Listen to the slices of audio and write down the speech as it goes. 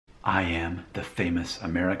I am the famous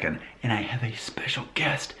American, and I have a special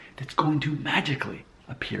guest that's going to magically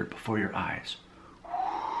appear before your eyes.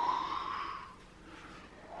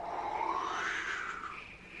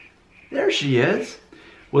 There she is.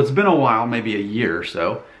 Well, it's been a while, maybe a year or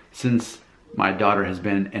so, since my daughter has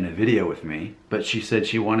been in a video with me, but she said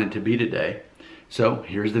she wanted to be today. So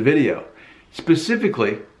here's the video.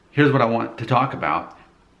 Specifically, here's what I want to talk about.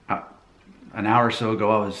 An hour or so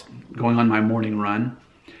ago, I was going on my morning run,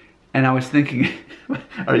 and I was thinking,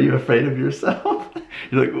 are you afraid of yourself?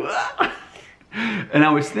 You're like, what? And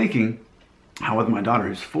I was thinking how with my daughter,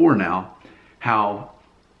 who's 4 now, how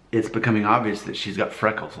it's becoming obvious that she's got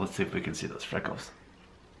freckles. Let's see if we can see those freckles.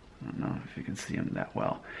 I don't know if you can see them that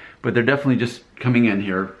well, but they're definitely just coming in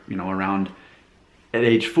here, you know, around at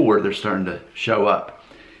age 4, they're starting to show up.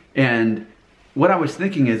 And what I was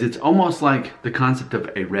thinking is it's almost like the concept of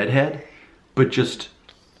a redhead, but just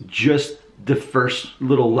the first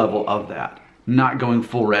little level of that, not going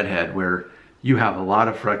full redhead where you have a lot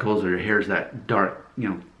of freckles or your hair's that dark, you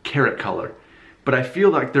know, carrot color. But I feel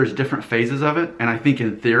like there's different phases of it, and I think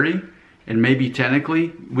in theory, and maybe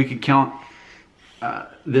technically, we could count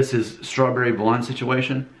this is strawberry blonde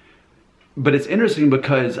situation. But it's interesting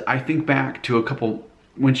because I think back to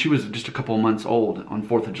when she was just a couple of months old on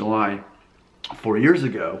 4th of July, 4 years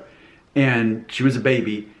ago, and she was a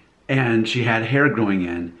baby, and she had hair growing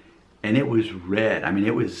in, and it was red. I mean,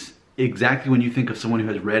 it was exactly when you think of someone who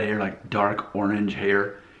has red hair, like dark orange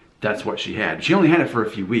hair, that's what she had. She only had it for a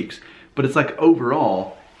few weeks, but it's like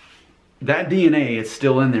overall, that DNA is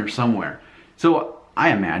still in there somewhere. So I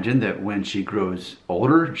imagine that when she grows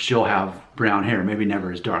older, she'll have brown hair, maybe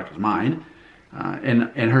never as dark as mine.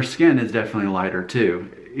 And her skin is definitely lighter too,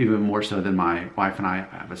 even more so than my wife and I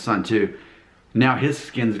have a son too. Now his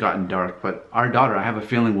skin's gotten dark, but our daughter, I have a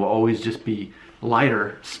feeling, will always just be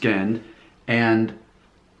lighter skinned, and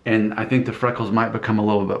I think the freckles might become a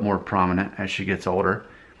little bit more prominent as she gets older.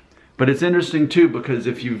 But it's interesting too, because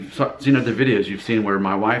if you've seen other videos, you've seen where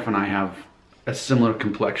my wife and I have a similar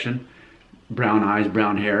complexion, brown eyes,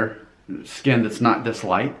 brown hair, skin that's not this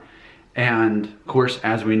light. And of course,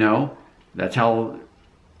 as we know, that's how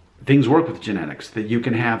things work with genetics, that you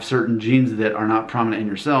can have certain genes that are not prominent in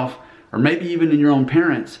yourself, or maybe even in your own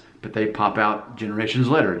parents, but they pop out generations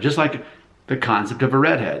later. Just like the concept of a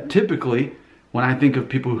redhead. Typically, when I think of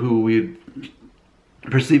people who we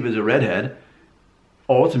perceive as a redhead,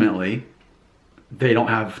 ultimately, they don't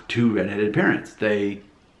have 2 redheaded parents. They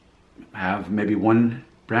have maybe 1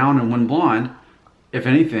 brown and 1 blonde, if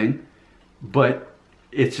anything, but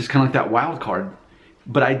it's just kind of like that wild card.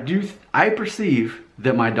 But I perceive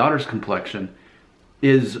that my daughter's complexion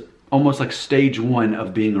is almost like stage 1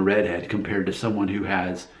 of being a redhead compared to someone who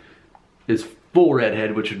is full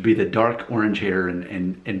redhead, which would be the dark orange hair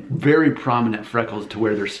and very prominent freckles to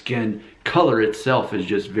where their skin color itself is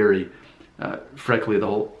just very freckly,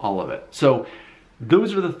 all of it. So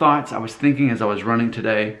those are the thoughts I was thinking as I was running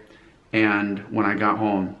today. And when I got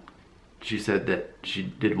home, she said that she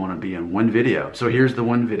did want to be in 1 video. So here's the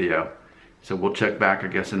 1 video. So we'll check back, I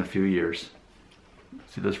guess, in a few years.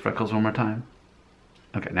 See those freckles one more time?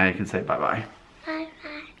 Okay, now you can say bye-bye.